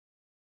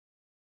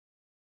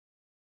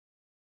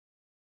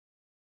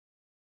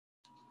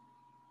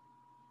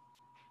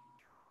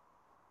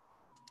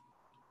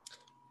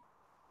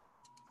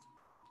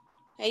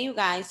Hey, you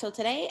guys. So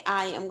today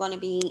I am going to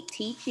be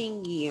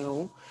teaching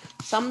you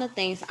some of the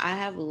things I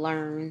have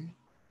learned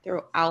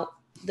throughout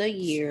the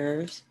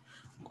years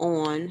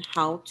on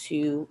how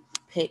to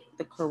pick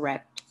the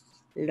correct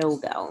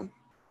logo.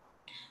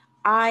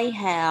 I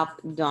have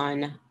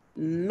done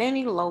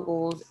many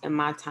logos in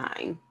my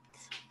time.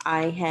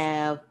 I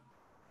have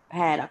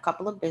had a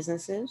couple of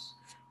businesses.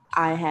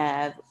 I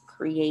have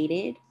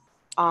created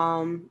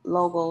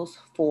logos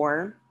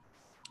for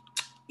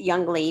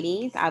young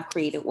ladies. I've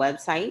created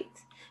websites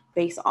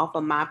based off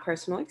of my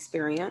personal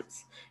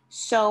experience.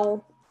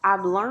 So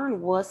I've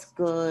learned what's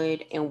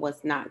good and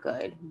what's not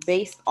good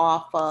based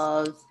off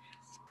of,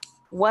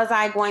 was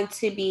I going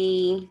to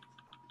be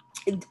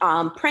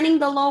printing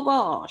the logo?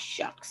 Oh,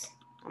 shucks,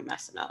 I'm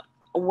messing up.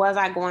 Was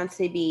I going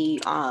to be,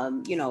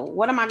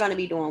 what am I going to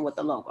be doing with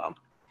the logo?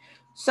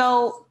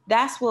 So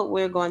that's what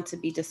we're going to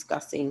be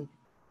discussing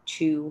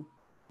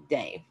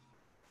today.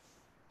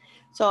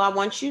 So I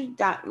want you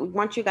guys,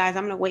 I'm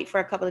going to wait for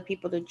a couple of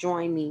people to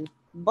join me,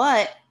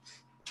 but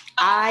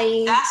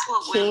I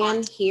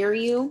can hear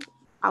you.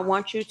 I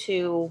want you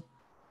to,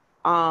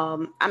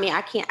 I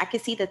can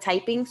see the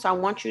typing. So I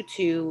want you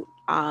to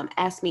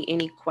ask me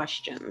any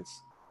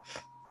questions.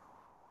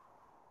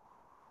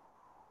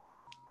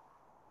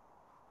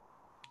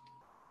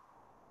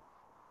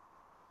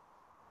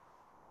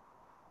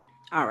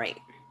 All right.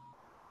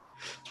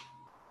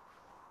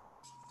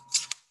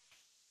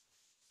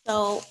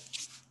 So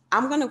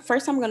I'm going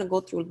to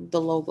go through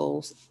the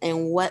logos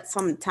and what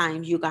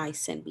sometimes you guys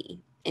send me.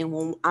 And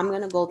I'm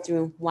going to go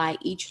through why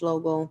each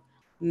logo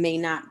may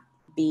not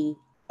be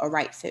a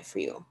right fit for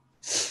you.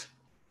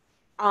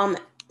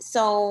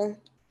 So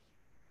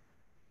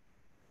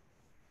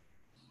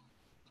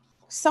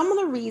some of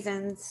the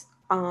reasons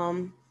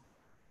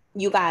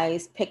you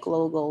guys pick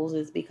logos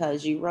is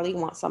because you really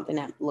want something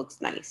that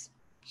looks nice.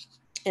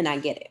 And I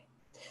get it.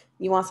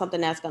 You want something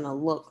that's going to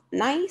look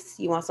nice.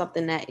 You want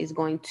something that is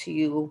going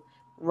to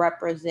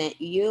represent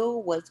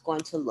you, what's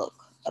going to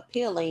look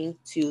appealing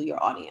to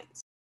your audience.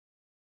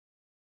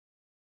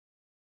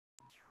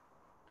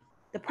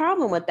 The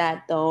problem with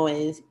that, though,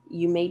 is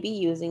you may be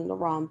using the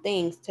wrong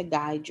things to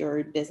guide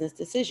your business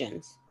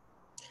decisions.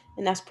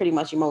 And that's pretty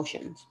much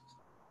emotions.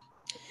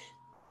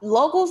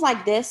 Logos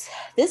like this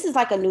is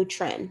like a new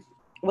trend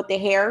with the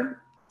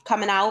hair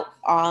coming out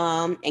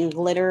and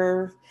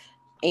glitter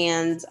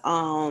and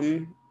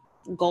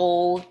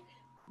gold.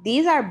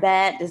 These are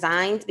bad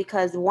designs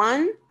because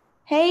one,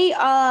 hey,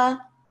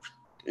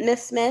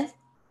 Miss Smith,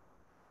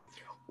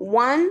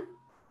 one,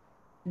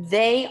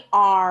 they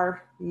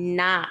are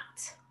not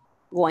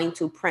going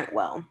to print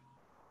well.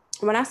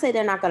 When I say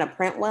they're not going to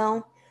print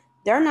well,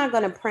 they're not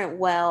going to print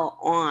well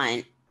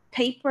on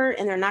paper,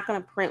 and they're not going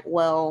to print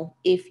well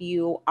if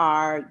you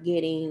are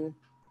getting,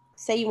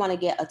 say you want to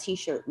get a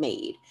t-shirt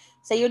made.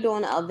 Say you're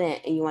doing an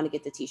event and you want to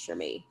get the t-shirt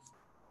made.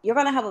 You're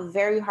going to have a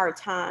very hard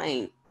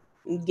time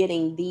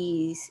getting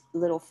these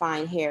little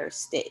fine hairs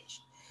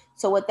stitched.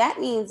 So what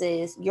that means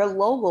is your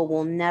logo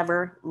will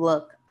never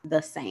look the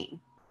same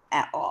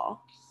at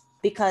all,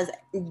 because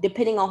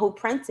depending on who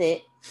prints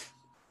it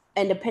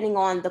and depending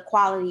on the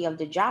quality of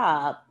the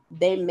job,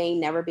 they may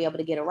never be able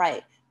to get it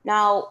right.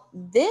 Now,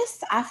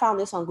 I found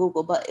this on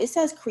Google, but it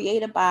says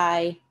created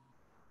by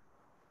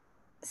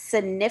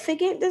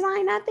Significant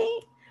Design, I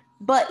think.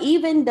 But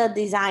even the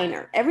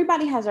designer,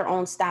 everybody has their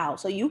own style.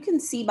 So you can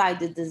see by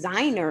the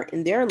designer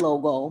in their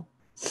logo,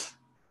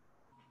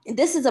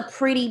 this is a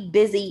pretty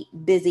busy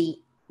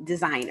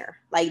designer.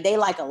 Like, they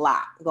like a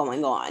lot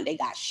going on. They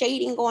got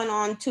shading going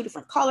on, 2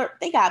 different colors.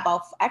 They got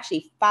about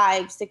actually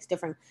 5-6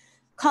 different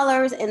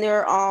colors in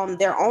their own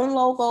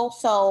logo.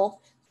 So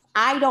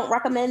I don't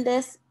recommend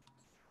this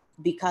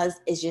because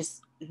it's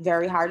just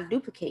very hard to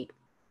duplicate.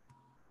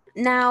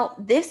 Now,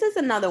 this is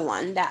another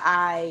one that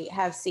I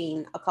have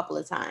seen a couple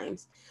of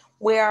times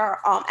where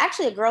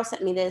actually a girl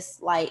sent me this,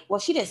 like, well,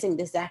 she didn't send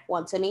this exact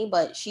one to me,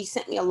 but she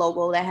sent me a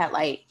logo that had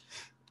like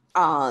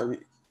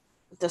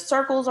the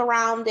circles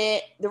around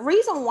it. The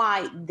reason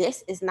why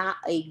this is not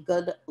a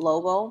good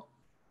logo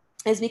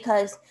is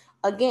because,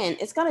 again,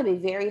 it's going to be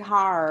very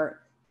hard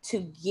to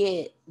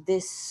get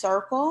this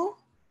circle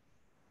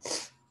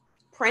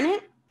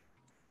printed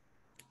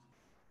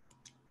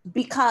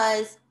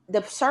because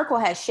the circle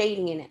has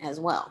shading in it as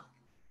well.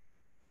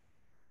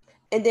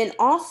 And then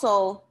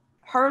also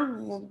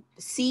her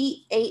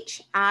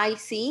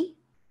CHIC,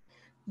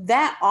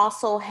 that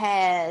also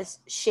has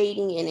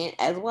shading in it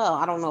as well.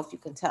 I don't know if you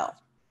can tell.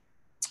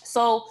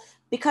 So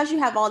because you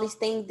have all these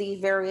things, these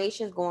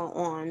variations going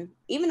on,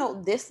 even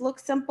though this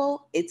looks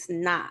simple, it's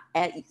not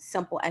as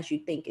simple as you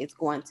think it's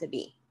going to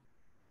be.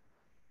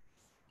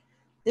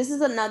 This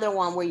is another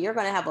one where you're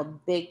going to have a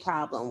big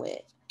problem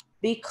with,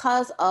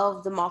 because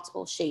of the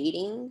multiple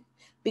shading,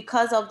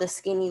 because of the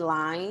skinny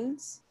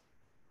lines.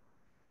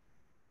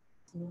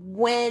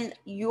 When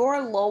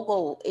your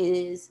logo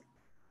is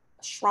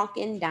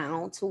shrunken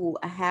down to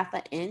a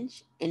 1/2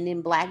 inch and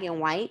then black and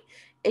white,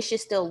 it should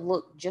still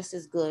look just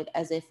as good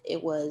as if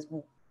it was,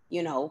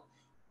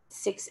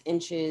 6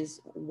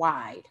 inches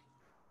wide.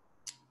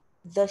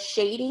 The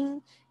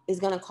shading is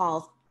going to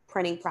cause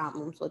printing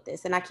problems with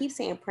this. And I keep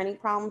saying printing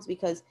problems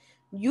because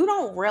you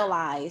don't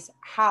realize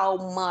how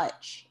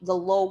much the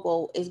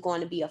logo is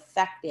going to be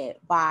affected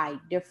by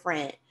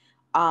different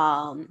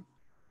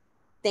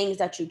things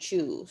that you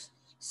choose.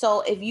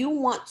 So if you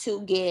want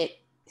to get,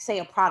 say,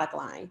 a product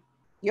line,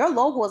 your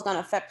logo is going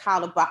to affect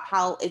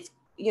how it's,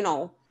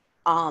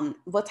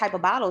 what type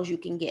of bottles you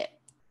can get.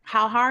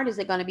 How hard is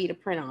it going to be to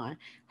print on?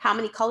 How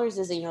many colors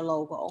is in your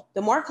logo?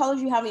 The more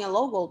colors you have in your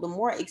logo, the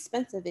more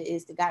expensive it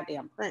is to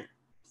goddamn print.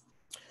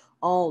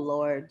 Oh,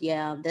 Lord.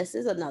 Yeah, this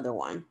is another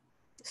one.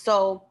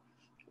 So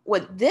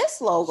with this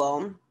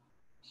logo,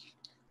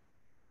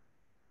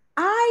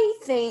 I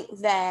think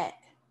that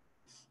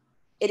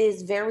it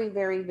is very,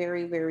 very,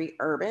 very, very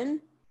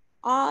urban.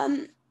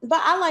 But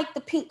I like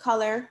the pink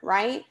color,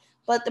 right?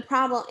 But the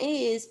problem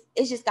is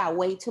it's just got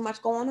way too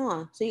much going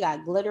on. So you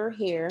got glitter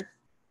here,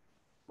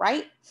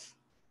 right?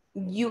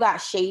 You got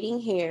shading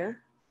here.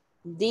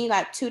 Then you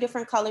got two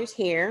different colors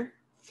here.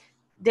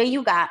 Then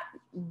you got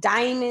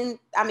diamond.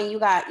 I mean, you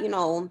got,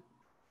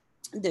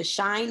 the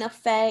shine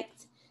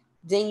effect.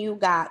 Then you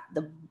got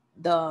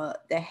the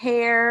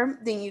hair.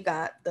 Then you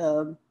got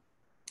the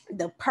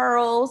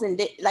pearls,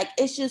 and like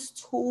it's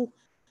just too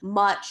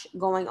much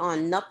going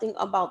on. Nothing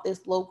about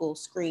this logo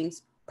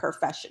screams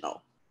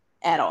professional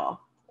at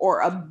all,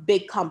 or a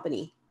big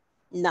company.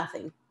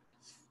 Nothing.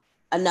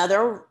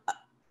 Another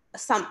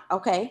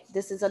okay,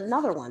 this is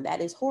another one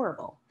that is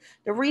horrible.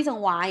 The reason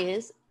why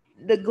is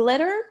the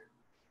glitter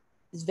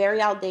is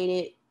very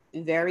outdated,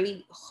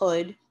 very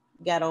hood,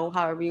 ghetto,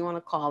 however you want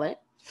to call it.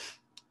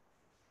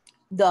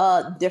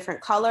 The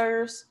different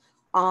colors.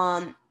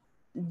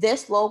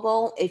 This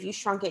logo, if you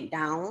shrunk it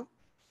down,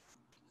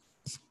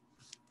 I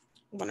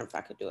wonder if I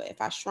could do it.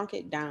 If I shrunk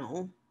it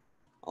down,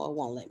 oh, it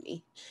won't let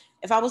me.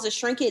 If I was to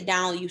shrink it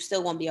down, you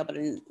still won't be able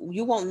to,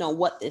 you won't know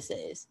what this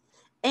is.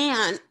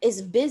 And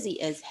it's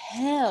busy as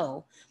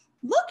hell.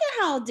 Look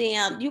at how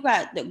damn, you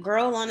got the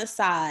girl on the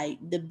side,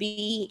 the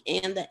B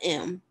and the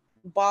M,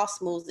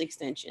 Boss Moves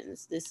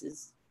extensions. This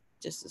is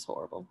just as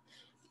horrible.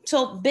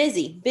 So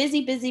busy.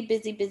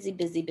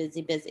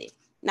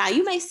 Now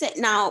you may say,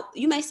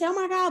 oh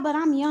my God, but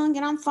I'm young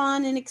and I'm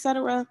fun and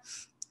etc.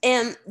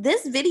 And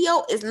this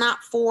video is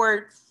not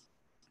for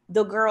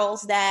the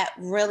girls that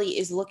really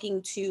is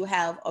looking to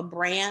have a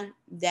brand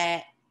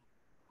that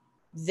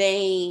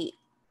they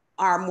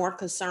are more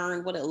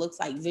concerned what it looks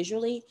like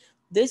visually.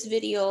 This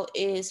video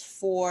is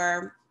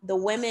for the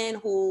women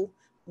who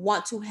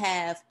want to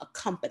have a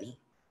company.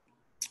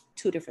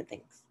 Two different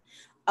things.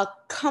 A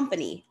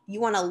company. You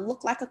want to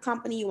look like a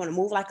company. You want to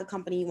move like a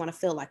company. You want to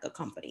feel like a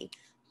company.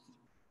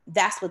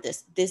 That's what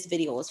this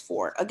video is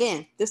for.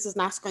 Again, this is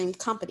not scream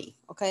company,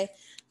 okay?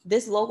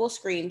 This logo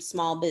screams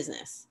small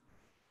business.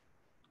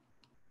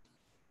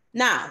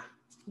 Now,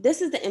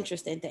 this is the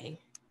interesting thing.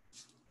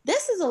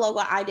 This is a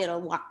logo I did a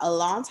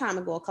long time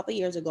ago, a couple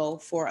years ago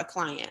for a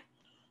client.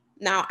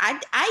 Now,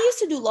 I used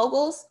to do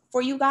logos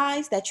for you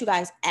guys that you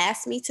guys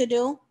asked me to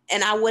do,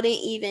 and I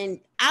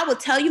would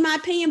tell you my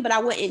opinion, but I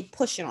wouldn't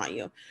push it on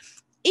you.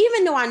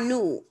 Even though I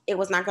knew it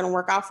was not going to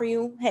work out for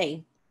you,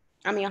 hey,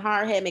 I mean, a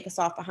hard head make a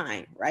soft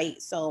behind,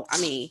 right? So, I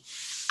mean,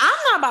 I'm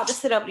not about to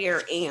sit up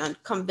here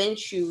and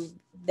convince you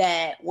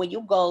that when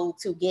you go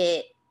to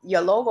get your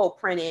logo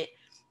printed,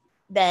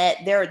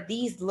 that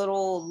these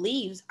little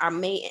leaves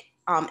may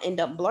end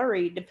up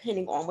blurry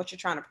depending on what you're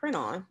trying to print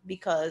on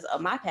because of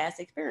my past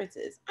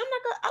experiences. I'm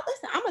not gonna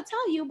listen. I'm gonna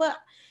tell you, but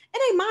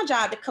it ain't my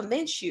job to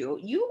convince you.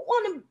 You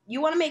want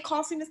to make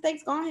costly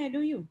mistakes? Go ahead and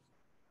do you.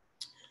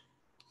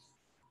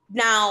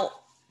 Now,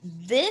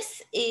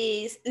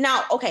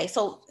 okay,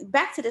 so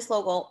back to this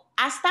logo.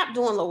 I stopped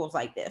doing logos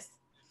like this.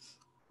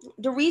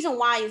 The reason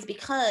why is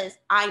because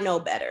I know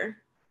better.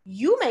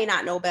 You may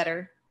not know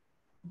better,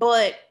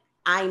 but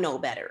I know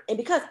better. And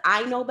because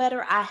I know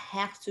better, I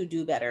have to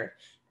do better.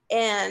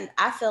 And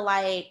I feel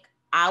like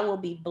I will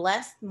be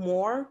blessed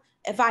more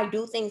if I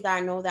do things that I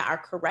know that are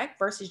correct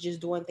versus just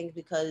doing things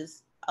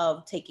because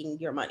of taking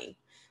your money.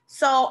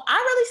 So I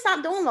really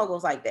stopped doing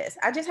logos like this.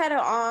 I just had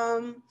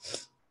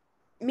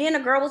me and a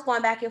girl was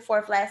going back and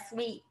forth last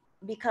week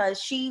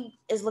because she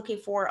is looking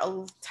for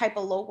a type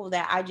of logo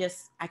that I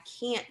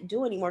can't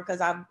do anymore because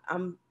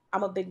I'm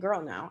a big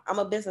girl now. I'm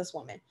a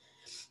businesswoman.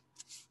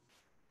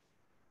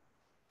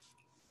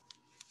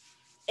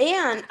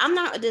 And I'm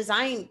not a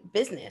design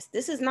business.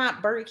 This is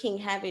not Burger King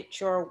have it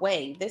your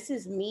way. This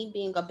is me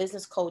being a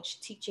business coach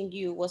teaching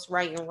you what's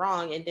right and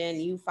wrong and then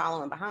you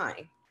following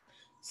behind.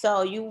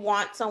 So you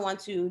want someone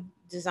to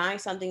design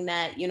something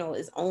that,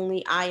 is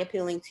only eye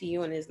appealing to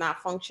you and is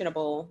not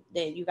functionable,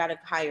 then you got to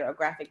hire a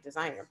graphic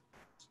designer.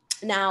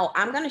 Now,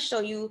 I'm going to show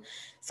you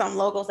some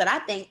logos that I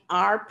think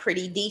are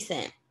pretty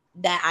decent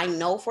that I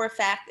know for a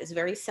fact is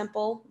very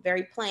simple,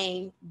 very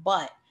plain,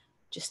 but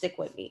just stick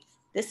with me.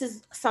 This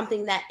is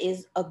something that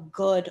is a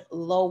good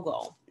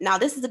logo. Now,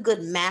 this is a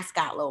good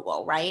mascot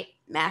logo, right?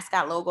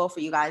 Mascot logo, for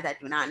you guys that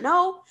do not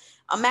know,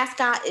 a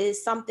mascot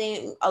is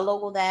a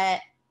logo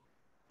that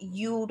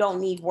you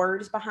don't need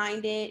words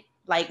behind it,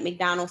 like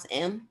McDonald's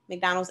M.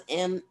 McDonald's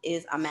M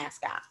is a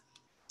mascot.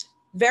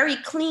 Very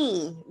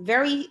clean,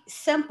 very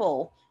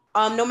simple.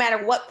 No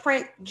matter what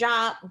printing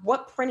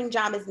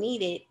job is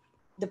needed,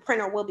 the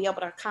printer will be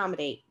able to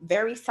accommodate.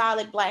 Very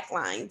solid black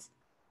lines.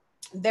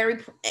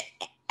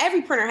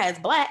 Every printer has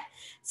black,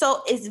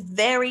 so it's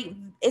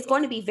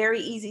going to be very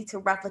easy to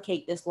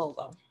replicate this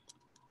logo.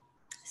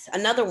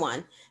 Another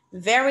one,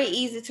 very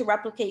easy to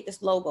replicate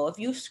this logo. If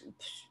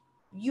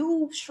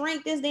you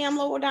shrink this damn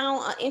logo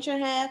down an inch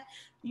and a half,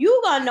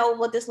 you gonna know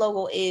what this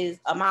logo is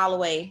a mile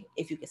away,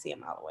 if you can see a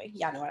mile away.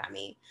 Y'all know what I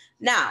mean.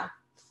 Now,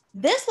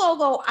 this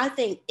logo I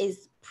think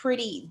is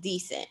pretty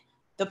decent.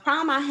 The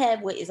problem I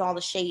have with is all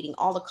the shading,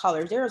 all the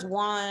colors. There's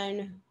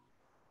 1,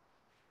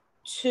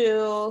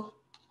 2,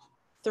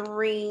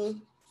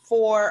 3,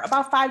 4,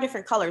 about 5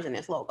 different colors in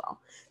this logo.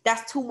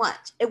 That's too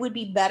much. It would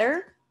be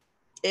better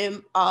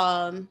if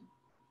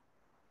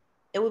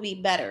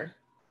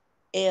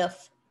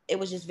it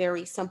was just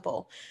very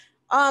simple.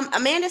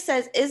 Amanda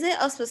says, is it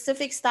a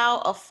specific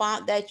style of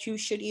font that you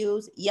should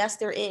use? Yes,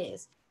 there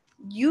is.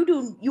 You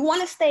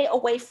want to stay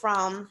away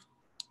from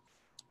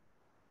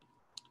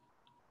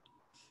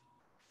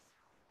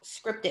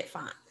scripted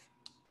font.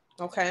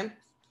 Okay.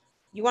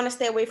 You want to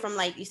stay away from,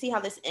 like, you see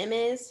how this M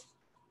is?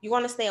 You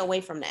want to stay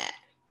away from that.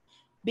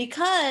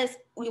 Because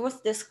you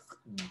want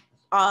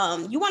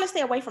to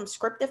stay away from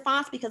scripted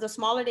fonts, because the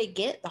smaller they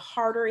get, the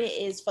harder it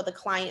is for the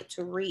client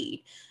to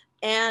read.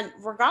 And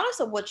regardless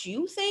of what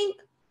you think,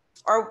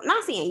 or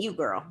not saying you,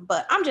 girl,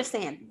 but I'm just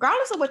saying,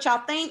 regardless of what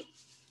y'all think,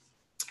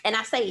 and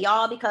I say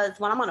y'all because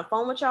when I'm on the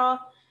phone with y'all,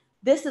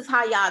 this is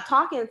how y'all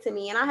talking to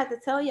me, and I have to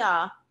tell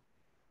y'all,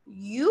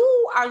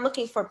 you are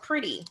looking for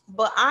pretty,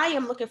 but I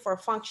am looking for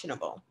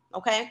functionable.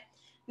 Okay.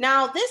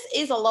 Now, this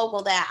is a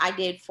logo that I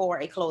did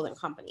for a clothing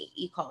company,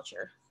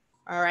 E-Culture.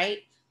 All right.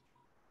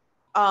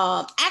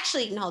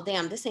 Actually, no,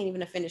 damn, this ain't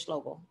even a finished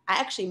logo. I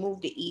actually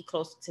moved the E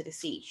closer to the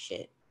C.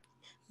 Shit.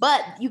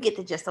 But you get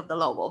the gist of the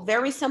logo.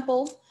 Very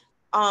simple,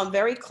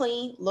 very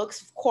clean,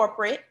 looks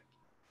corporate.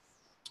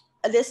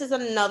 This is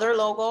another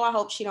logo. I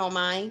hope she don't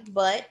mind,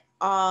 but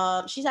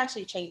she's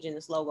actually changing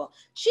this logo.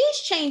 She's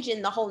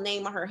changing the whole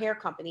name of her hair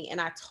company, and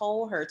I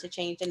told her to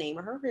change the name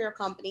of her hair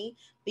company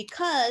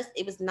because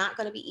it was not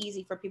going to be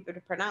easy for people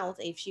to pronounce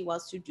if she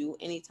was to do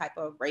any type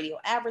of radio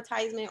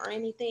advertisement or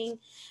anything.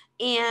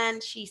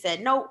 And she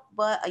said no,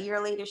 but a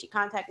year later she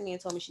contacted me and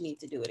told me she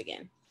needs to do it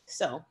again.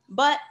 So,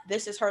 but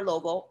this is her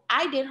logo.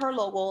 I did her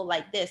logo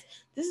like this.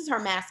 This is her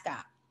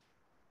mascot.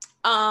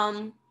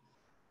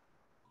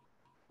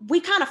 We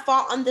kind of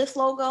fought on this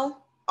logo.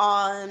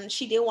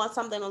 She did want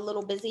something a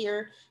little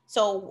busier,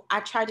 so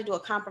I tried to do a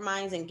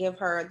compromise and give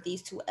her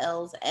these 2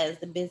 L's as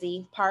the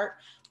busy part.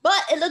 But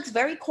it looks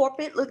very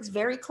corporate, looks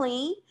very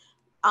clean.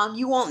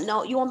 You won't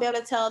be able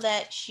to tell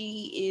that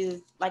she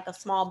is like a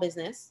small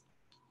business.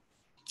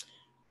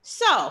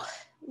 So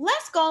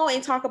let's go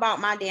and talk about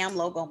my damn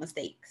logo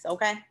mistakes,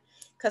 okay?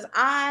 Because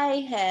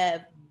I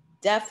have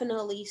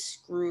definitely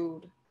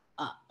screwed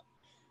up.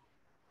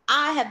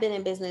 I have been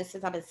in business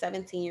since I've been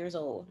 17 years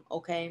old,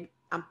 okay?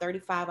 I'm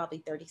 35, I'll be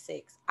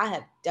 36. I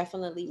have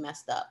definitely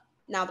messed up.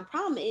 Now, the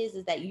problem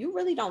is that you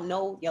really don't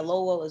know your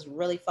logo is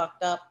really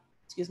fucked up.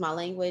 Excuse my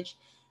language.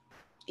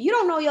 You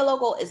don't know your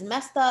logo is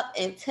messed up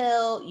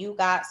until you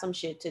got some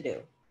shit to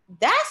do.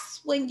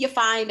 That's when you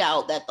find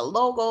out that the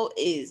logo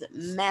is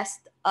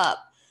messed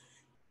up.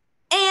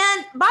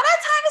 And by that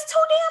time, it's too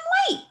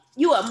damn late.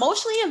 You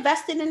emotionally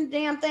invested in the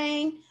damn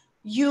thing.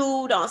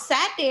 You don't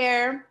sat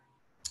there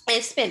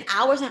and spend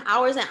hours and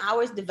hours and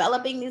hours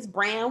developing this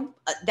brand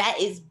that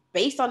is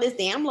based on this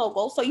damn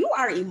logo. So you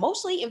are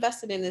emotionally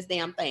invested in this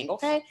damn thing,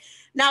 okay?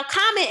 Now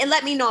comment and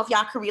let me know if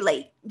y'all can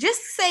relate.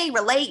 Just say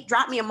relate,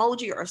 drop me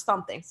emoji or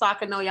something so I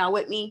can know y'all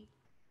with me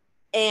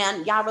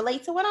and y'all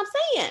relate to what I'm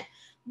saying.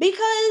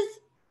 Because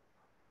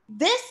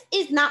this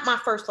is not my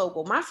first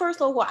logo. My first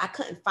logo, I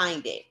couldn't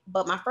find it.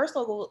 But my first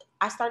logo,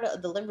 I started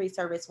a delivery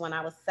service when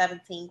I was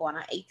 17, going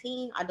on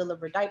 18. I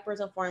delivered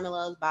diapers and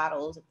formulas,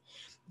 bottles,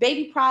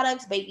 baby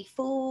products, baby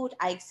food.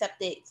 I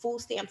accepted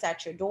food stamps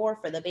at your door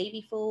for the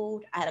baby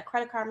food. I had a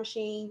credit card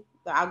machine.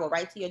 So I'll go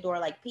right to your door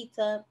like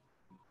pizza.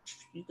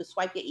 You could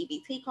swipe your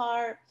EBT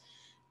card.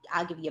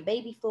 I'll give you your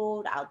baby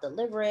food. I'll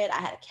deliver it. I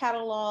had a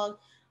catalog.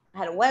 I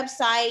had a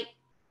website.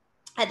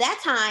 At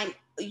that time,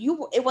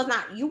 you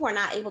were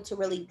not able to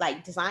really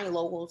like design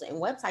logos and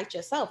websites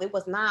yourself. It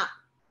was not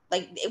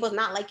like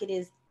it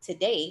is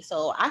today.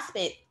 So I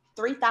spent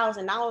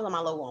 $3,000 on my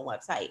logo and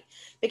website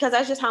because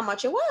that's just how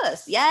much it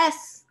was.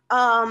 Yes,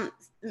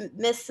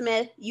 Miss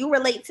Smith, you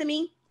relate to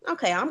me.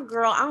 Okay, I'm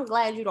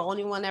glad you're the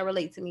only one that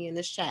relates to me in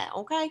this chat.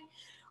 Okay,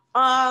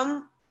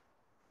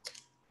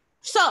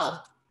 so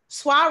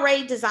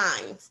Soiree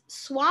Design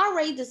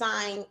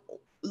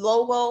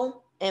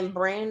logo and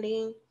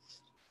branding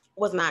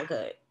was not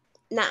good.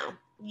 Now,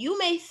 you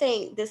may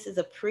think this is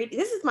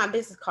my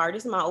business card.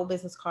 This is my old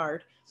business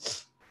card.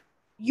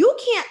 You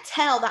can't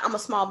tell that I'm a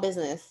small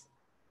business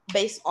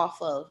based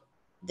off of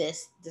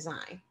this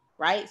design,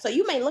 right? So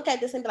you may look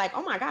at this and be like,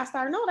 oh my God,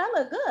 Starr, no, that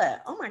look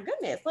good. Oh my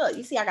goodness. Look,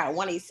 you see, I got a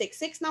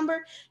 1866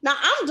 number. Now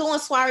I'm doing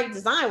Soiree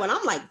Design when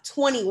I'm like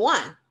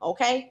 21,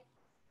 okay?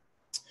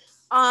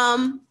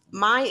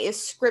 Mine is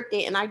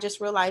scripted, and I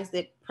just realized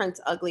that print's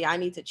ugly. I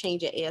need to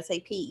change it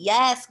ASAP.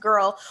 Yes,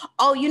 girl.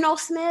 Oh, you know,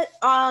 Smith.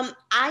 I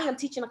am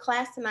teaching a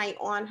class tonight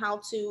on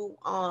how to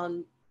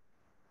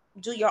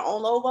do your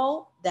own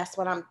logo. That's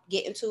what I'm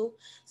getting to.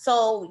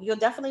 So you'll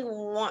definitely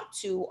want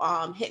to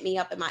hit me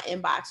up in my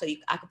inbox so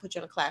I can put you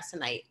in a class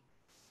tonight.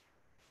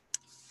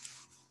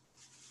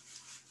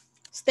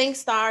 Thanks,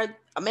 Starr.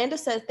 Amanda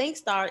says, thanks,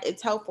 Starr.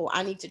 It's helpful.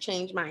 I need to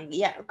change mine.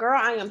 Yeah, girl,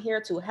 I am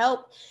here to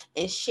help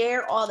and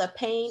share all the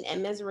pain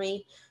and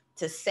misery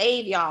to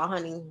save y'all,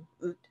 honey.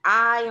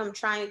 I am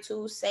trying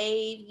to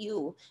save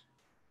you.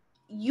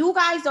 You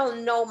guys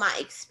don't know my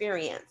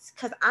experience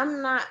because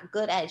I'm not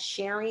good at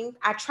sharing.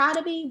 I try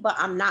to be, but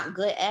I'm not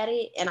good at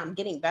it, and I'm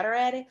getting better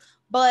at it.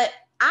 But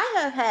I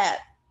have had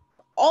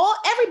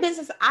every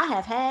business I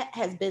have had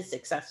has been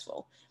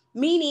successful,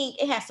 meaning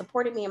it has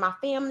supported me and my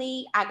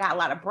family. I got a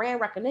lot of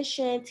brand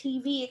recognition,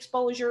 TV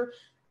exposure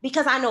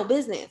because I know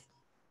business.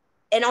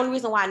 And the only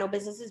reason why I know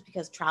business is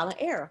because trial and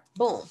error.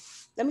 Boom.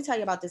 Let me tell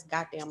you about this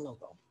goddamn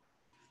logo.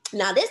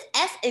 Now this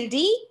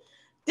S&D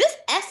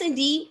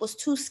was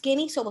too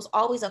skinny, so it was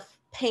always a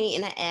pain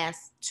in the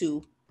ass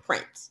to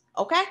print.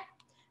 Okay?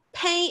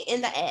 Pain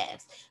in the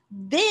ass.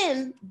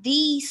 Then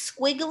these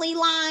squiggly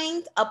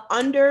lines up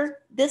under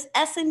this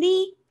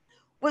S&D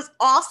was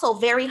also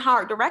very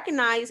hard to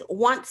recognize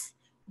once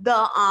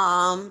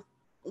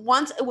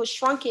it was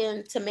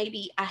shrunken to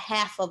maybe a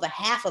half of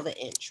an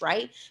inch,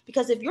 right?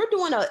 Because if you're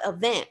doing an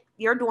event,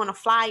 you're doing a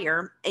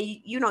flyer, and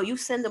you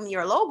send them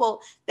your logo,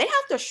 they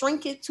have to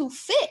shrink it to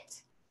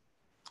fit.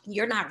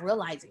 You're not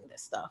realizing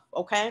this stuff,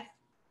 okay?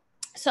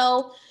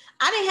 So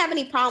I didn't have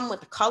any problem with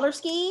the color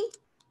scheme.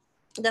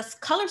 The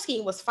color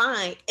scheme was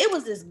fine. It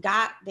was this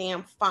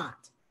goddamn font.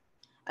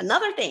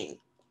 Another thing,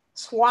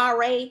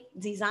 Soiree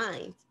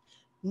Designs.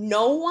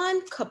 No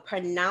one could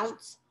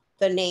pronounce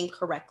the name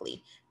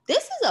correctly.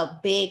 This is a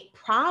big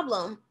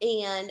problem.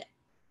 And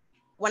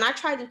when I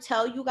try to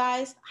tell you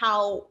guys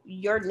how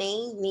your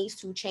name needs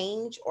to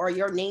change or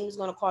your name is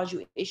going to cause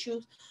you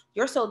issues,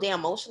 you're so damn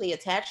emotionally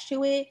attached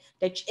to it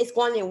that it's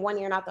going in one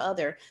ear, not the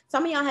other.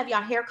 Some of y'all have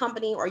your hair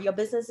company or your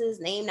businesses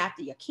named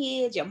after your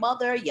kids, your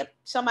mother,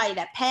 somebody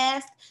that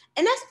passed,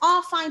 and that's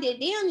all fine and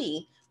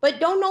dandy. But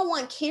don't no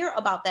one care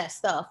about that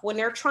stuff when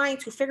they're trying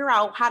to figure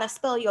out how to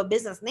spell your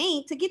business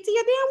name to get to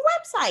your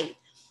damn website.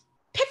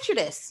 Picture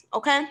this,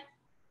 okay?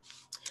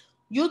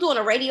 You're doing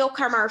a radio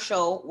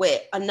commercial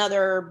with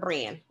another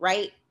brand,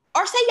 right?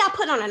 Or say y'all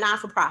put on a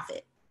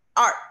non-for-profit.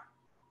 Or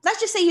let's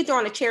just say you're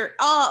throwing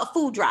a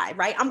food drive,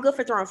 right? I'm good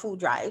for throwing food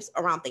drives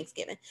around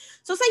Thanksgiving.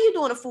 So say you're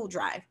doing a food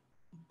drive.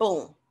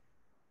 Boom.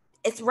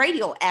 It's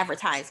radio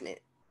advertisement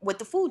with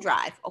the food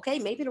drive, okay?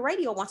 Maybe the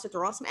radio wants to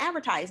throw on some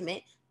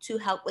advertisement to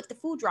help with the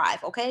food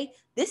drive, okay?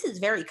 This is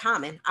very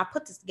common. I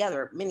put this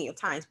together many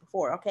times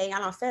before, okay?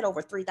 I fed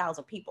over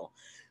 3,000 people.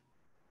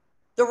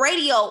 The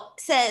radio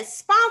says,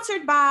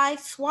 sponsored by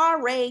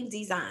Soiree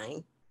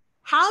Design.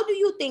 How do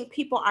you think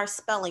people are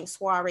spelling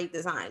Soiree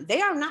Design?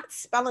 They are not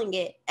spelling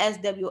it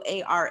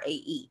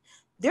Swarae.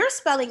 They're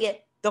spelling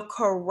it the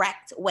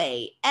correct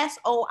way,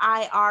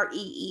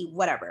 Soiree,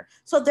 whatever.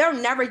 So they're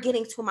never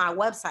getting to my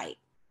website.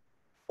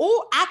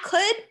 Or I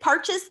could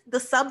purchase the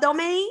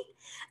subdomain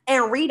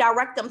and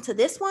redirect them to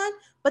this one,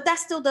 but that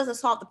still doesn't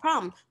solve the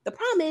problem. The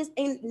problem is,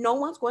 ain't no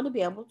one's going to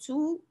be able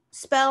to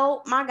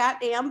spell my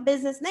goddamn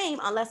business name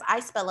unless I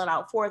spell it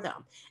out for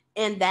them.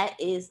 And that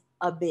is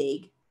a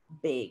big,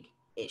 big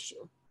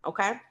issue.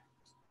 Okay.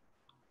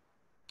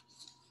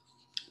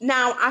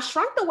 Now I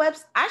shrunk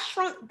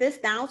this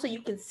down so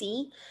you can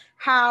see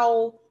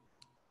how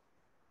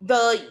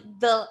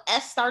the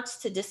S starts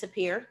to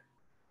disappear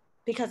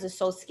because it's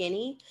so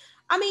skinny.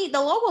 I mean,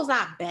 the logo's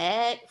not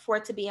bad for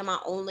it to be in my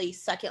only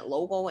second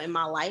logo in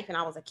my life, and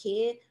I was a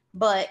kid,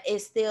 but it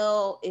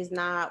still is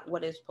not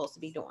what it's supposed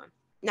to be doing.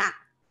 Now,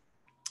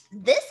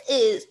 this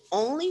is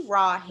Only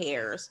Raw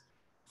Hair's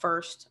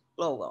first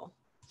logo.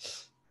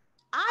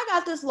 I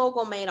got this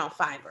logo made on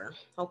Fiverr,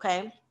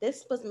 okay? I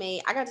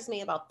got this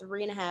made about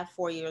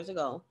 3.5-4 years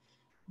ago.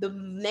 The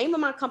name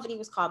of my company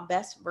was called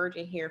Best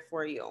Virgin Hair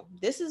for You.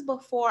 This is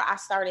before I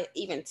started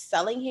even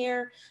selling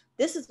hair.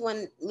 This is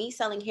when me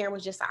selling hair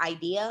was just an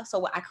idea.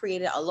 So I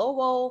created a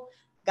logo,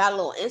 got a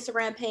little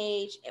Instagram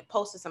page, and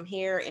posted some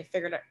hair and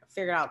figured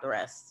out the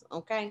rest.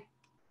 Okay.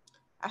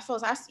 I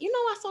sold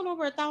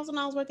over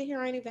 $1,000 worth of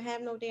hair. I ain't even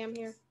have no damn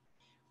hair.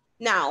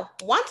 Now,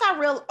 let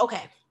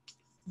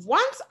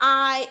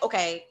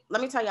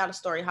me tell y'all the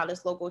story how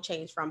this logo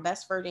changed from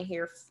Best Virgin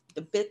Hair.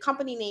 The big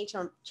company name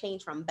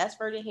changed from Best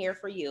Virgin Hair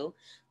for You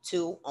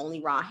to Only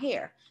Raw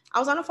Hair. I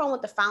was on the phone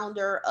with the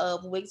founder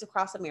of Wigs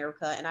Across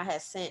America, and I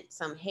had sent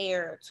some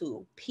hair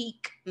to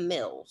Peak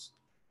Mills.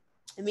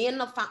 And me and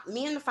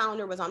the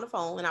founder was on the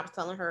phone, and I was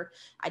telling her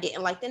I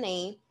didn't like the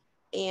name,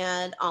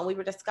 and we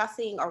were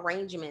discussing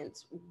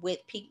arrangements with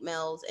Peak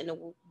Mills and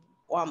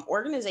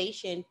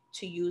organization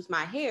to use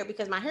my hair,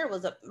 because my hair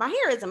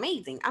is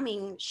amazing. I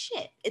mean,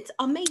 shit, it's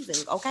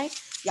amazing. Okay,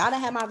 y'all that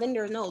have my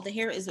vendors know the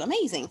hair is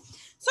amazing.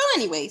 So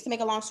anyways, to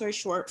make a long story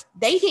short,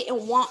 they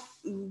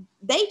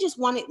just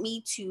wanted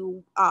me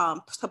to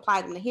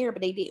supply them the hair,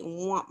 but they didn't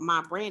want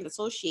my brand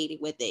associated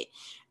with it.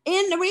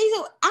 And the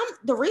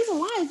reason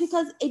why is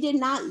because it did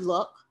not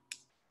look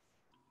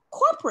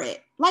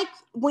corporate. Like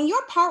when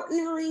you're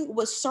partnering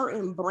with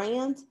certain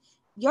brands,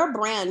 your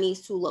brand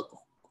needs to look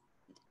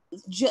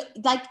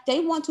like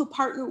they want to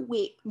partner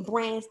with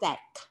brands that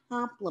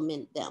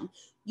complement them.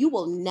 You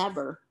will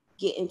never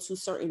get into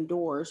certain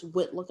doors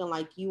with looking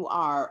like you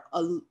are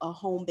a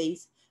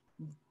home-based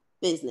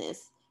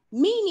business.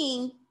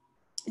 Meaning,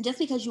 just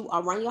because you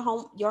are running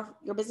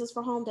your business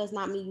from home does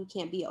not mean you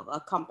can't be a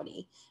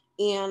company.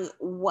 And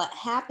what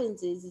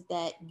happens is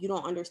that you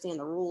don't understand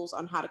the rules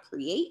on how to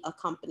create a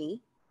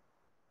company.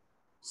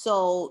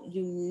 So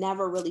you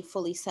never really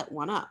fully set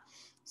one up.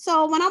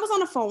 So when I was on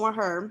the phone with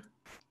her,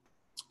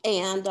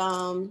 and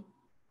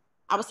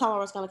I was telling her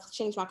I was going to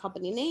change my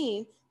company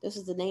name, this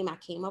is the name I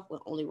came up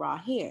with, Only Raw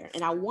Hair.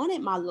 And I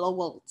wanted my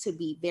logo to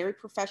be very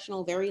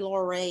professional, very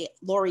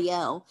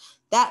L'Oreal,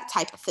 that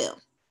type of feel.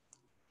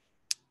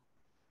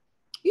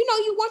 You know,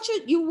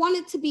 you want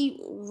it to be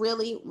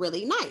really,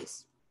 really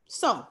nice.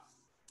 So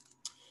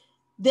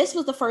this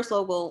was the first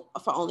logo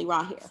for Only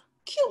Raw Hair.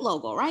 Cute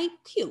logo, right?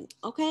 Cute.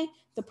 Okay.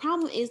 The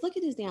problem is, look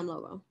at this damn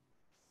logo.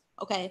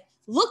 Okay.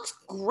 Looks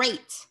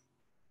great.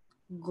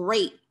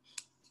 Great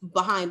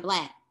behind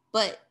black,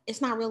 but it's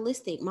not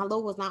realistic. My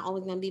logo is not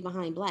always going to be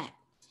behind black.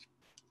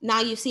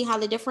 Now you see how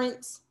the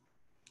difference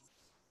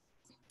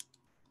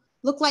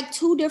look like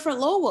two different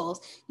logos.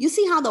 You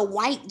see how the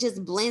white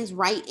just blends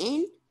right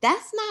in?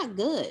 That's not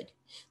good.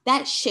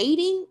 That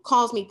shading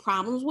caused me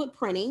problems with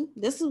printing.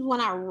 This is when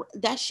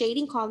that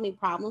shading caused me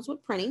problems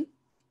with printing.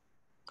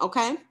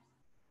 Okay.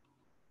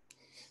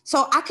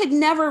 So I could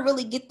never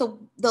really get the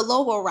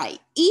logo right.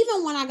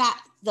 Even when I got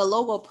the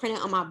logo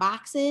printed on my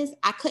boxes,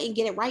 I couldn't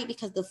get it right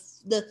because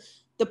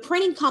the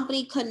printing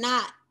company could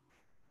not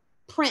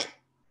print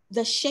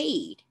the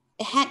shade.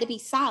 It had to be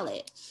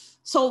solid.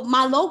 So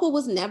my logo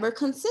was never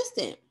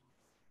consistent.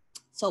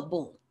 So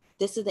boom,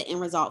 this is the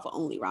end result for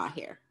Only Raw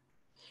Hair.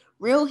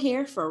 Real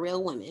hair for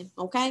real women,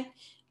 okay?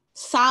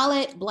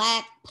 Solid,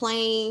 black,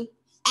 plain.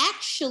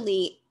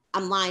 Actually,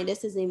 I'm lying.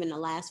 This isn't even the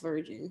last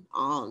version.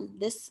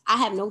 This I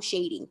have no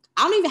shading.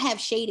 I don't even have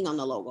shading on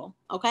the logo,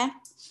 okay?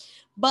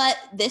 But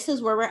this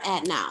is where we're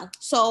at now.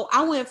 So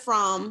I went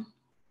from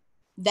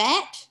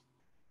that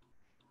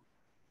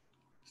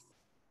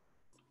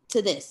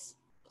to this,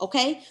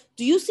 okay?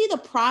 Do you see the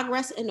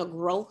progress and the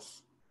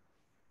growth?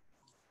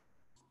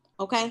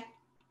 Okay?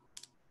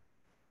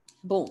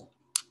 Boom.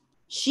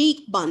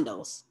 Chic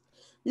bundles.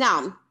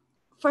 Now,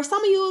 for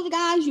some of you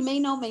guys, you may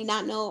know, may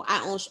not know,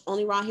 I own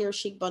Only Raw Hair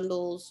Chic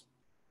Bundles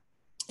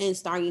in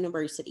Starr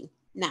University.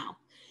 Now,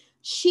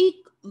 Chic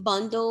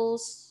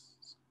Bundles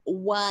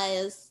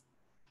was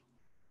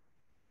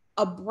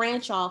a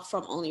branch off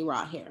from Only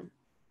Raw Hair.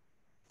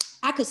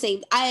 I could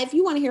say, if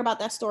you want to hear about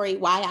that story,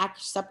 why I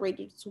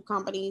separated the two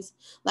companies,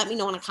 let me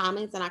know in the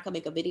comments and I could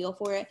make a video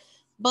for it.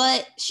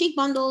 But Chic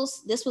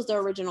Bundles, this was the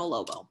original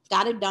logo.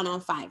 Got it done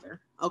on Fiverr.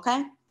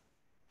 Okay?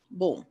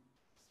 Boom.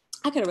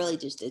 I could have really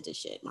just did this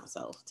shit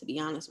myself, to be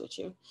honest with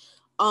you.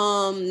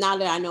 Now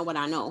that I know what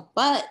I know.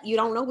 But you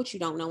don't know what you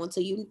don't know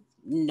until you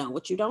know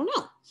what you don't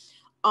know.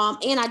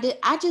 And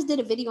I just did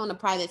a video on the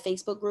private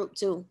Facebook group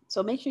too.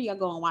 So make sure y'all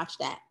go and watch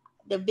that.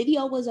 The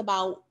video was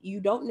about you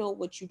don't know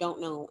what you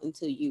don't know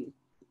until you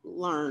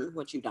learn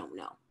what you don't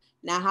know.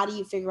 Now, how do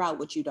you figure out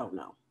what you don't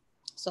know?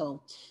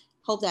 So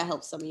hope that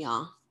helps some of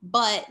y'all.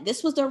 But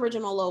this was the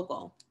original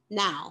logo.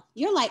 Now,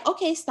 you're like,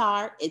 okay,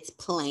 Starr, it's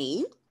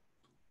plain,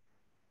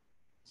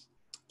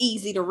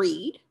 easy to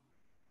read.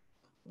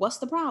 What's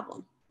the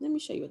problem? Let me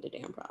show you what the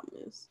damn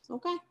problem is.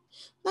 Okay.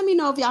 Let me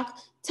know if y'all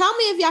tell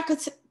me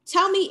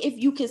if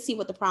you can see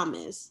what the problem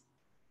is.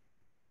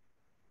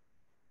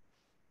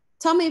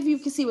 Tell me if you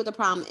can see what the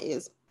problem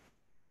is.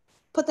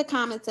 Put the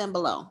comments in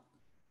below.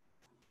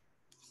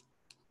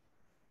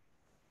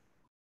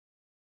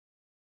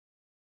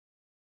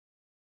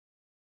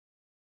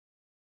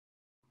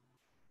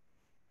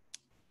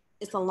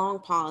 It's a long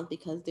pause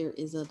because there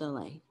is a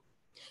delay.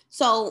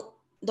 So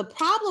the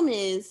problem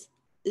is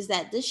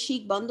that this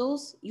Chic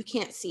Bundles, you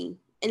can't see.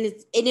 And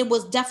it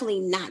was definitely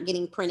not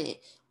getting printed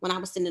when I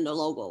was sending the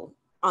logo.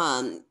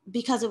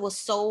 Because it was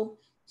so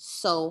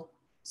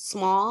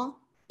small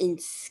and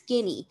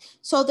skinny.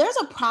 So there's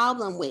a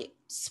problem with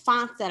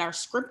fonts that are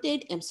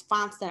scripted and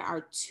fonts that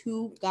are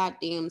too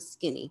goddamn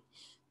skinny.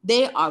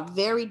 They are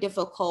very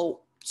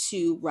difficult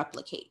to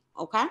replicate,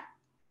 okay?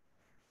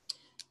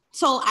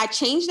 So I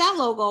changed that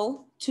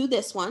logo to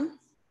this one.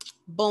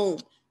 Boom.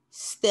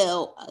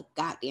 Still a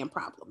goddamn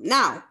problem.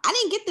 Now, I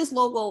didn't get this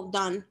logo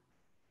done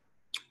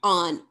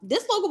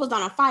this logo was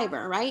done on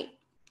Fiverr, right?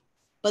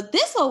 But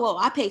this logo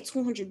I paid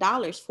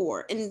 $200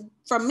 for. And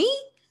for me,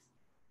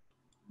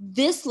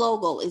 this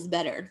logo is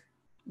better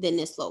than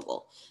this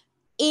logo.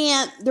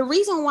 And the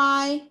reason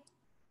why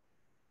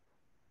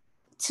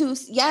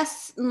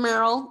Yes,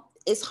 Meryl,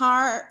 it's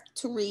hard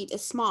to read.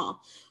 It's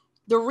small.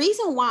 The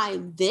reason why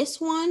this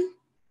one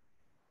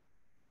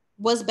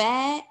was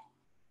bad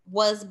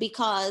was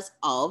because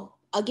of,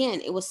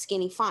 again, it was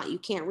skinny font. You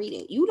can't read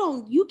it.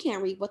 You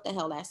can't read what the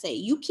hell that say.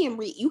 You can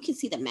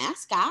see the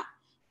mascot,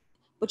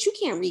 but you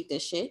can't read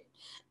this shit.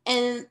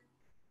 And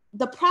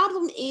the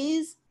problem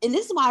is, and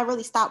this is why I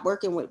really stopped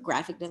working with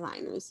graphic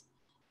designers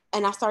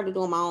and I started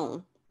doing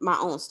my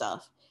own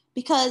stuff,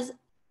 because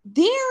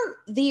they're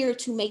there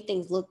to make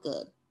things look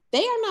good. They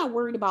are not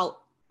worried about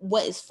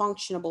what is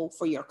functionable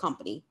for your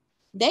company.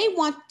 They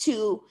want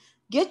to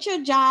get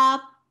your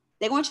job.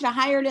 They want you to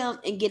hire them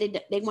and get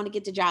it. They want to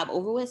get the job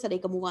over with so they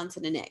can move on to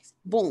the next.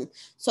 Boom.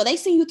 So they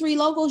send you 3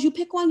 logos. You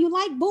pick one you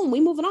like. Boom. We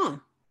moving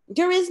on.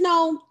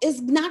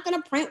 It's not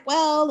going to print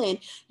well, and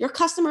your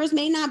customers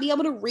may not be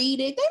able to read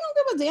it. They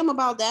don't give a damn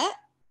about that.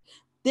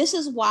 This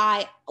is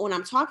why when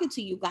I'm talking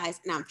to you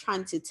guys and I'm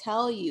trying to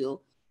tell you,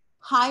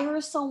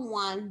 hire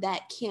someone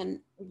that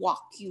can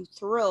walk you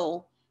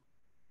through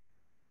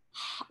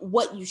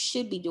what you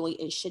should be doing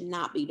and should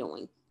not be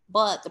doing.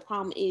 But the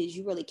problem is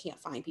you really can't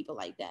find people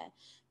like that,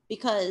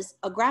 because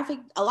a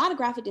lot of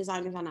graphic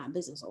designers are not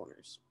business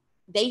owners.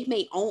 They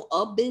may own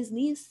a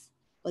business,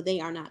 but they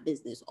are not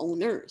business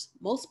owners.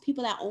 Most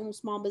people that own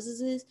small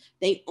businesses,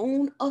 they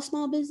own a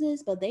small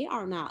business, but they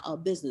are not a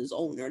business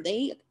owner.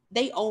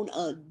 They own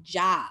a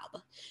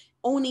job.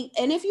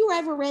 And if you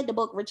ever read the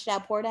book Rich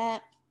Dad Poor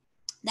Dad,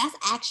 that's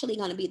actually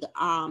going to be the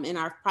in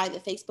our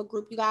private Facebook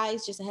group, you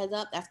guys, just a heads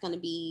up, that's going to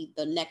be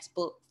the next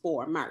book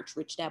for March,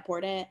 Rich Dad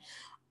Poor Dad.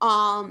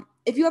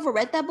 If you ever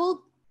read that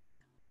book,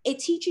 it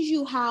teaches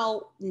you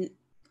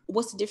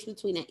what's the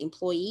difference between an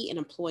employee and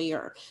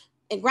employer.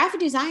 And graphic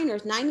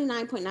designers,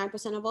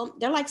 99.9% of them,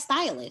 they're like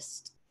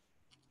stylists.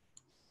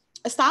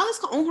 A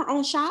stylist can own her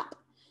own shop,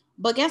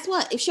 but guess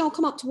what? If she don't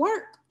come up to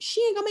work,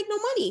 she ain't gonna make no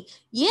money.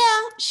 Yeah,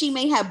 she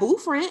may have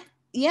booth rent.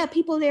 Yeah,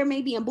 people there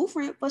may be in booth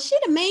rent, but she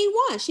the main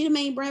one. She the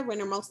main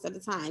breadwinner most of the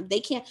time.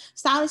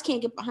 Stylists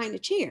can't get behind the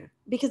chair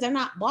because they're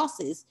not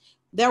bosses.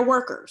 They're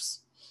workers.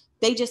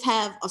 They just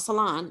have a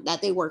salon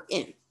that they work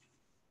in.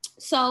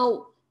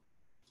 So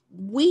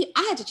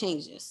I had to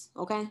change this,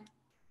 okay?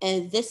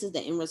 And this is the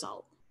end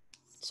result.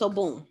 So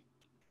boom,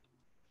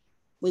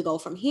 we go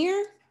from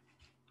here,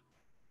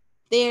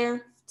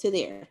 there to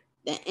there,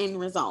 the end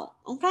result,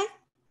 okay?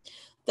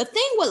 The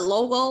thing with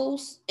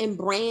logos and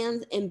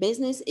brands and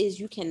business is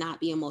you cannot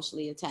be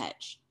emotionally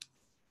attached.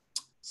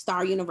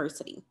 Starr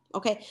University,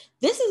 okay?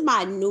 This is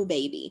my new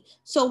baby.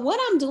 So what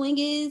I'm doing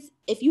is,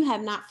 if you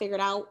have not figured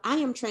out, I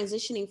am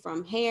transitioning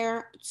from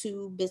hair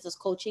to business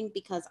coaching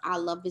because I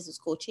love business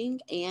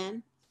coaching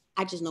and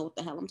I just know what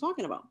the hell I'm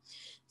talking about.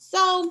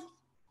 So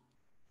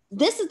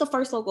this is the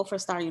first logo for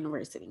Starr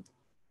University.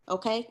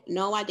 Okay.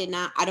 No, I did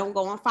not. I don't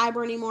go on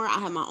Fiverr anymore. I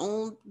have my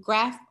own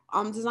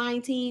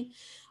design team.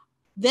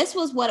 This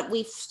was what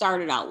we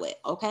started out with.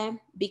 Okay.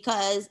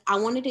 Because I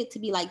wanted it to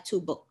be like 2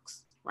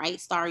 books,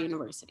 right? Starr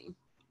University.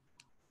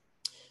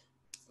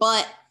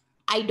 But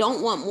I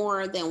don't want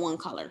more than 1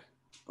 color,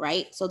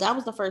 right? So that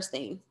was the first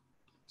thing.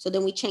 So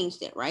then we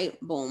changed it, right?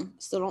 Boom.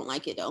 Still don't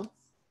like it though.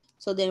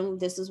 So then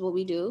this is what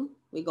we do.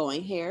 We go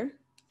in here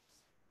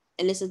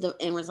and this is the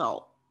end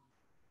result.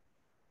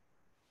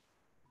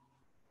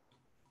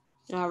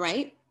 All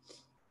right.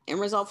 End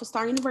result for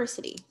Starr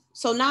University.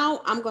 So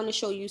now I'm going to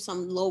show you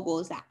some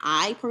logos that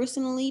I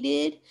personally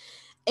did.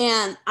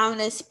 And I'm going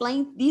to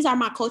explain. These are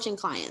my coaching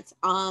clients.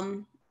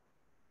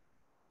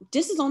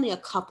 This is only a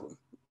couple.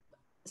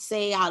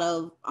 Say out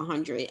of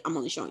 100, I'm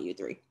only showing you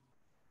 3.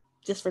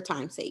 Just for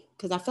time's sake.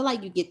 Because I feel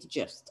like you get the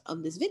gist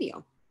of this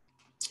video.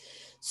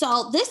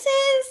 So this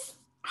is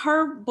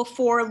her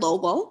before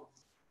logo.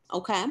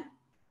 Okay.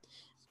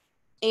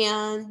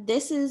 And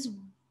this is,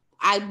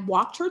 I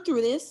walked her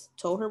through this,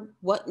 told her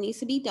what needs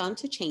to be done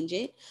to change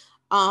it.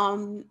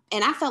 And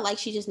I felt like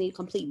she just needed a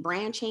complete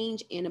brand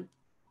change and a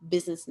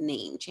business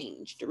name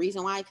change. The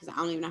reason why, because I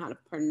don't even know how to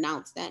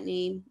pronounce that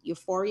name.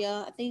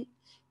 Euphoria, I think.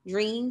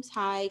 Dreams,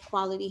 high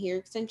quality hair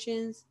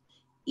extensions.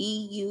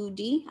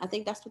 EUD, I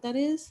think that's what that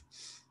is.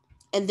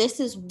 And this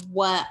is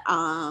what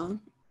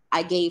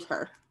I gave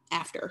her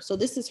after. So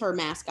this is her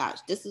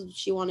mascot.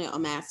 She wanted a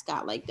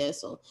mascot like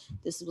this. So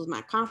this was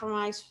my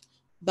compromise.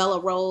 Bella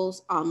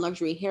Rose,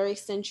 luxury hair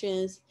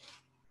extensions.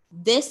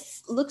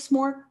 This looks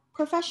more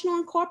professional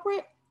and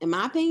corporate, in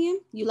my opinion.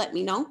 You let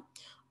me know.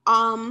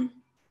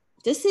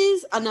 This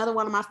is another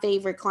one of my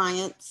favorite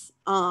clients.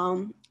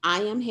 I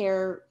Am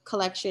Hair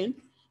collection,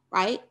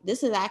 right?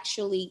 This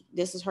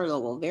is her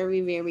logo.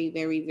 Very, very,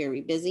 very,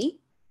 very busy.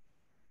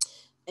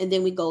 And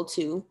then we go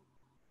to,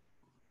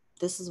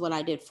 this is what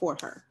I did for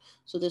her.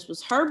 So this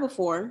was her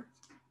before,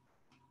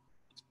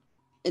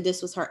 and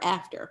this was her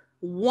after.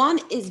 One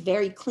is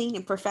very clean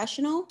and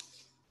professional.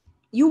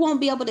 You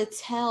won't be able to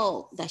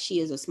tell that she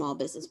is a small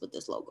business with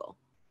this logo.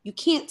 You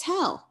can't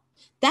tell.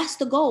 That's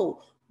the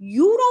goal.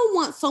 You don't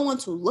want someone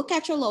to look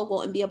at your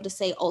logo and be able to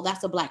say, oh,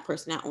 that's a Black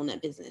person that own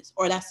that business.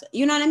 Or that's,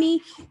 you know what I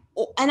mean?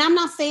 And I'm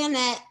not saying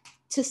that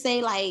to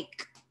say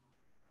like,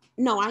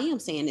 No, I am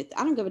saying it.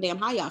 I don't give a damn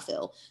how y'all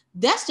feel.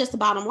 That's just the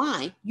bottom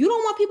line. You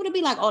don't want people to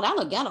be like, oh, that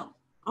look ghetto.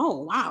 Oh,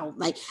 wow.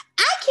 Like,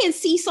 I can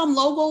see some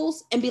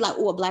logos and be like,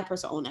 oh, a black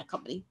person owned that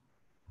company.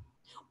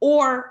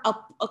 Or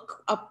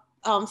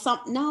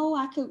no,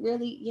 I could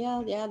really,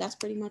 yeah, that's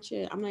pretty much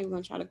it. I'm not even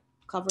going to try to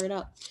cover it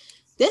up.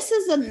 This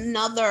is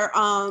another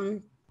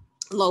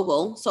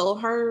logo. So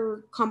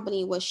her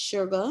company was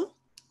Sugar.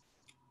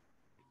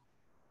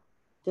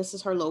 This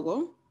is her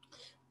logo.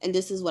 And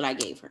this is what I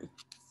gave her.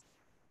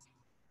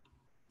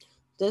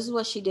 This is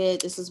what she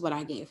did. This is what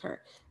I gave her.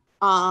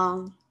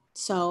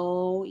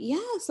 So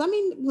yes, let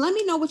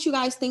me know what you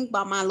guys think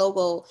about my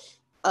logo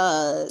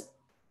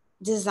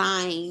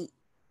design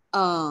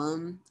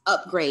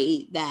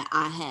upgrade that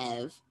I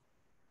have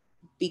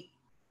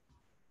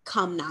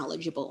become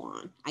knowledgeable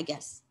on. I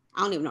guess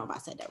I don't even know if I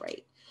said that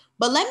right.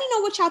 But let me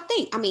know what y'all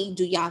think. I mean,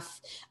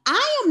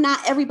 I am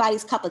not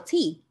everybody's cup of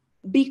tea,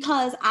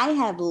 because I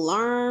have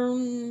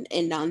learned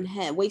and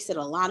had wasted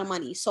a lot of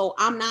money. So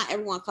I'm not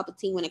everyone's cup of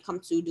tea when it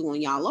comes to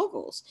doing y'all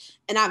logos.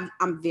 And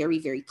I'm very,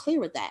 very clear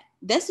with that.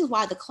 This is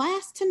why the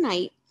class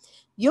tonight,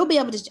 you'll be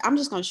able to, I'm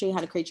just going to show you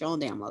how to create your own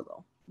damn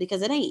logo,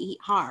 because it ain't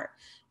hard.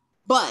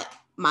 But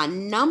my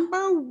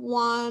number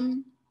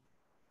one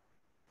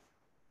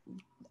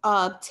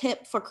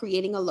tip for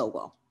creating a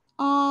logo.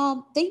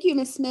 Thank you,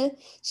 Miss Smith.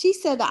 She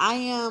said the I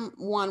am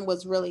one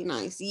was really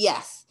nice.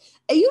 Yes.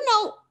 And you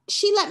know,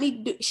 she let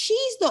me do,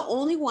 she's the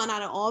only one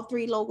out of all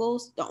three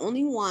logos, the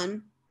only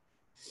one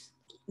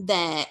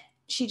that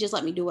she just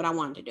let me do what I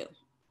wanted to do,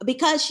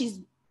 because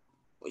she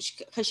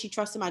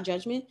trusted my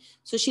judgment.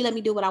 So she let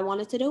me do what I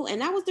wanted to do.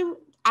 And that was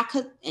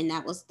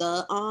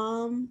the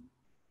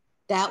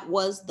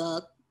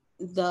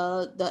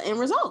end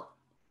result.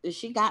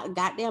 She got a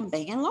goddamn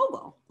banging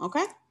logo.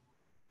 Okay.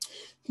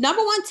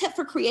 Number one tip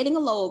for creating a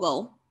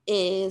logo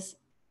is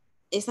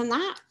it's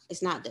not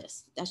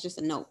this. That's just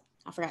a note.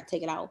 I forgot to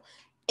take it out.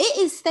 It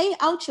is stay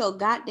out your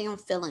goddamn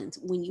feelings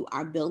when you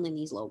are building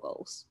these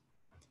logos.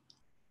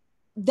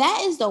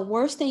 That is the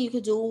worst thing you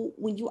could do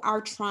when you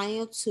are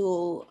trying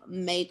to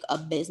make a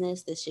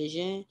business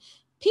decision.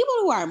 People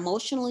who are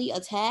emotionally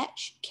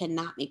attached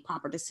cannot make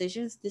proper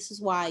decisions. This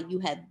is why you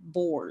have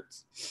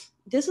boards.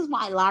 This is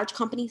why large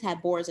companies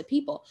have boards of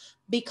people,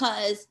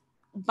 because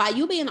by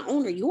you being an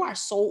owner, you are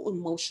so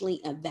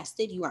emotionally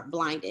invested. You are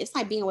blinded. It's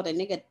like being with a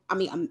nigga.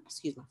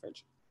 Excuse my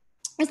French.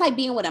 It's like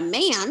being with a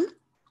man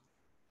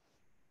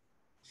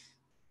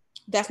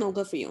that's no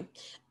good for you.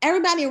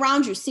 Everybody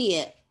around you see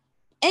it,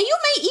 and you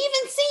may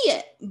even see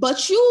it,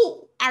 but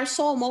you are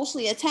so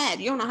emotionally attached,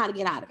 you don't know how to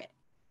get out of it.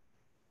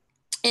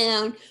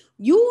 And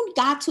you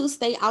got to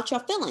stay out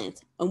your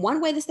feelings. And one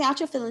way to stay out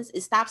your feelings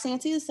is stop saying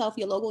to yourself,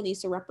 your logo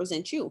needs to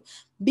represent you,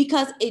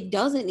 because it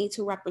doesn't need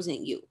to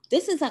represent you.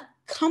 This is a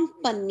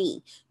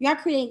company. You are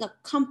creating a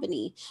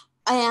company,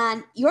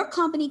 and your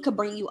company could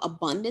bring you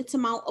abundance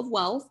amount of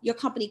wealth. Your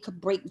company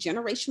could break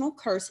generational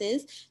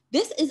curses.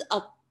 This is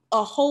a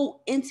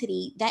whole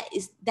entity that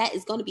is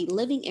going to be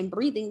living and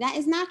breathing. That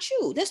is not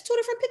you. There's two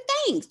different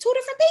things, two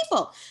different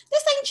people.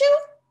 This ain't you.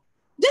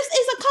 This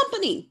is a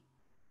company.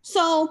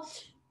 So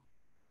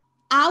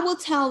I will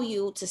tell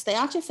you to stay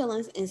out your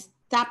feelings and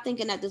stop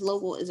thinking that this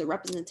logo is a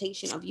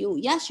representation of you.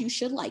 Yes, you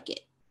should like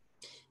it.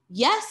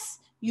 Yes,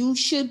 you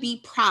should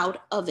be proud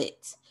of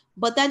it.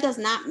 But that does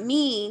not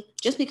mean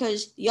just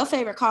because your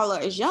favorite color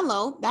is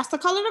yellow, that's the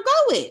color to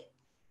go with.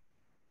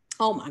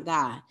 Oh my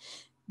God.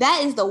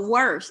 That is the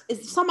worst.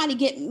 If somebody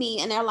get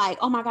me and they're like,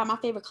 oh my God, my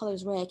favorite color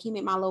is red. Can you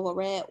make my logo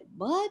red?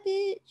 What,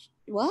 bitch?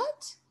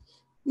 What?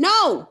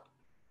 No.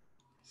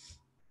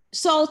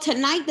 So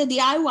tonight, the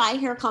DIY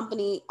hair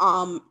company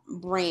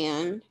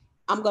brand,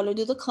 I'm going to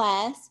do the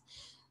class.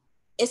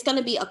 It's going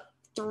to be I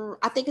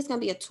think it's going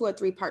to be a 2 or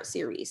 3 part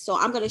series. So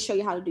I'm going to show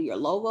you how to do your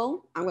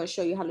logo. I'm going to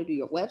show you how to do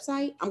your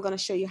website. I'm going to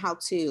show you how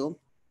to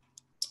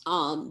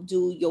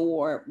do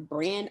your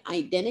brand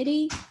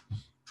identity.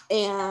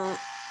 And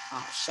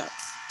oh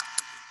shucks,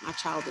 my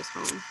child is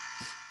home.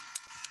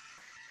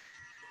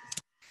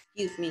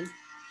 Excuse me.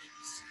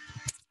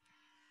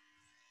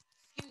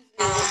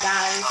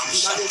 Guys,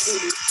 mother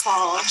duty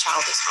call. My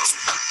child is home.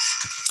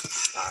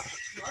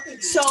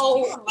 So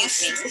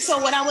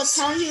what I was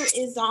telling you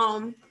is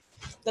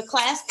the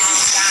class.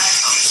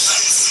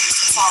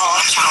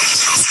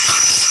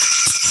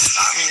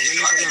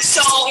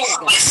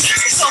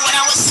 So what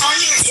I was telling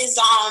you is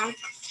the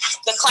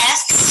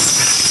class.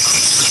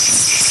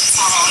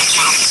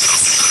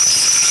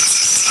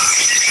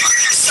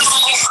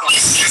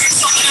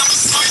 So what I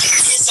was telling you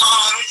is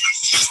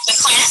the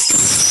class.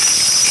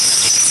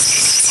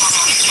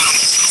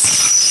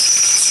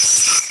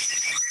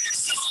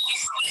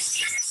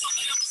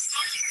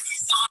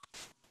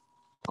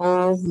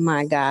 Oh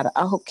my God.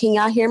 I hope, can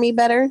y'all hear me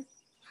better?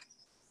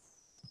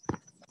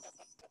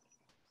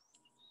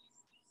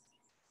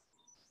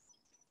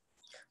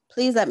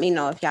 Please let me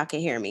know if y'all can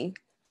hear me.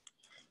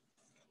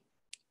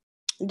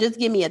 Just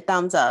give me a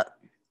thumbs up.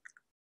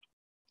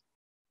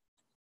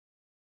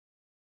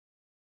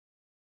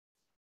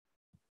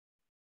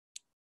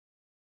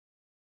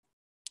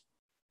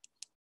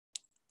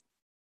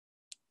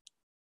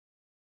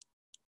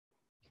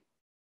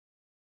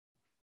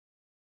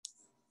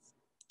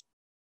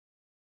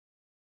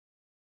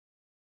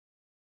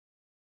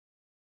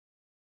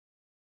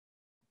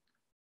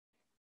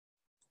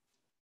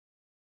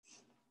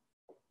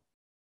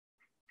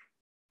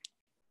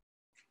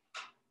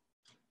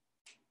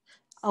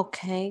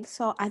 Okay,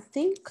 so I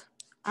think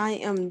I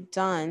am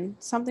done.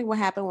 Something will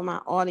happen with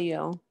my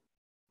audio.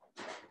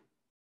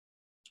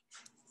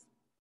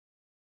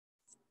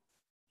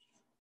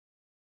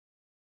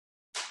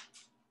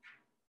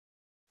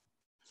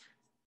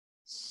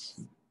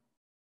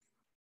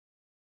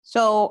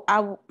 So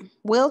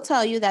will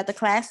tell you that the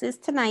class is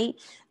tonight.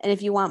 And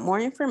if you want more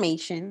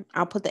information,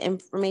 I'll put the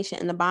information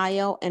in the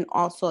bio, and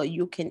also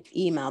you can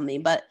email me.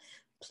 But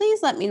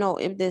please let me know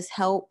if this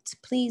helped.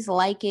 Please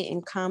like it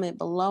and comment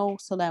below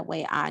so that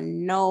way I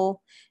know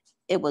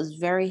it was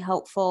very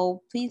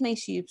helpful. Please make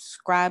sure you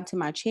subscribe to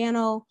my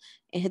channel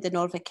and hit the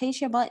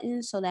notification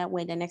button so that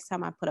way the next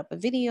time I put up a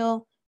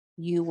video,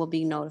 you will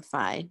be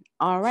notified.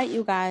 All right,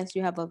 you guys,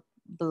 you have a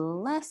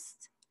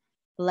blessed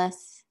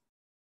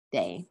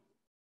day.